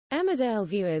Emmerdale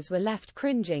viewers were left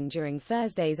cringing during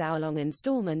Thursday's hour-long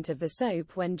installment of the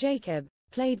soap when Jacob,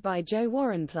 played by Joe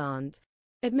Warren Plant,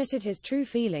 admitted his true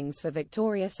feelings for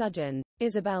Victoria Sudgen,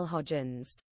 Isabel Hodgins.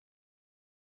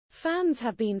 Fans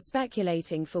have been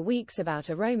speculating for weeks about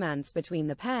a romance between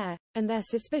the pair, and their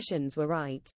suspicions were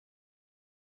right.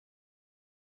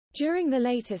 During the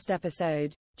latest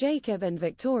episode, Jacob and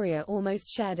Victoria almost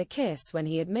shared a kiss when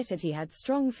he admitted he had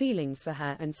strong feelings for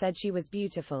her and said she was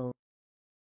beautiful.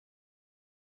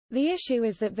 The issue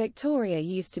is that Victoria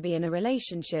used to be in a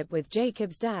relationship with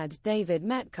Jacob's dad, David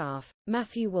Metcalf,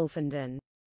 Matthew Wolfenden.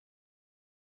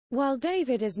 While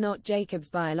David is not Jacob's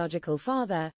biological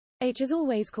father, H is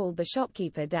always called the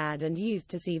shopkeeper dad and used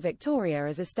to see Victoria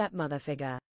as a stepmother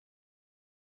figure.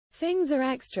 Things are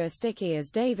extra sticky as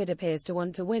David appears to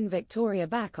want to win Victoria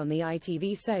back on the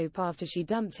ITV soap after she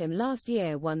dumped him last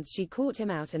year once she caught him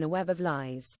out in a web of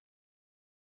lies.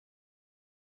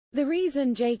 The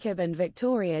reason Jacob and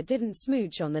Victoria didn't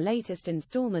smooch on the latest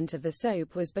installment of the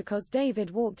soap was because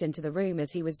David walked into the room as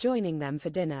he was joining them for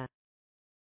dinner.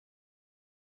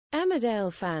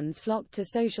 Emmerdale fans flocked to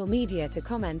social media to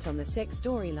comment on the sick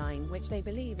storyline, which they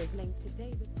believe is linked to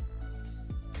David.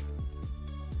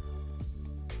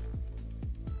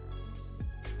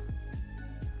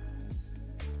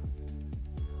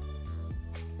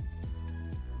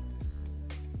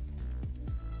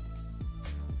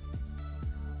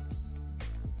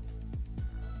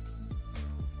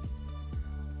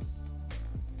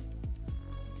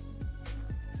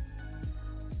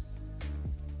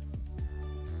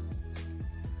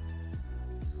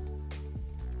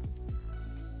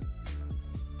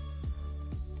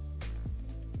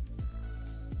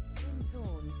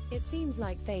 It seems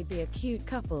like they'd be a cute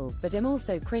couple, but I'm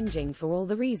also cringing for all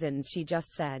the reasons she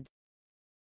just said.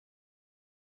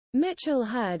 Mitchell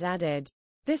Hurd added,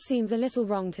 "This seems a little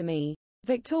wrong to me.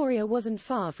 Victoria wasn't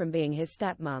far from being his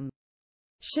stepmom."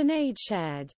 Sinead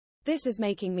shared, "This is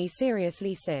making me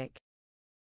seriously sick.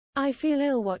 I feel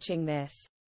ill watching this.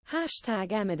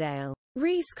 #Emmerdale.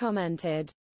 Reese commented,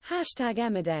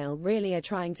 #Emmerdale really are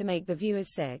trying to make the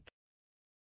viewers sick.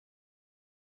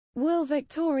 Will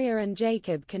Victoria and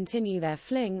Jacob continue their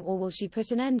fling, or will she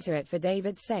put an end to it for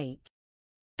David's sake?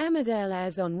 Emmerdale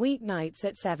airs on weeknights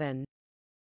at 7:30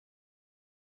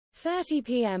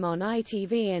 p.m. on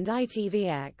ITV and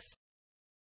ITVX.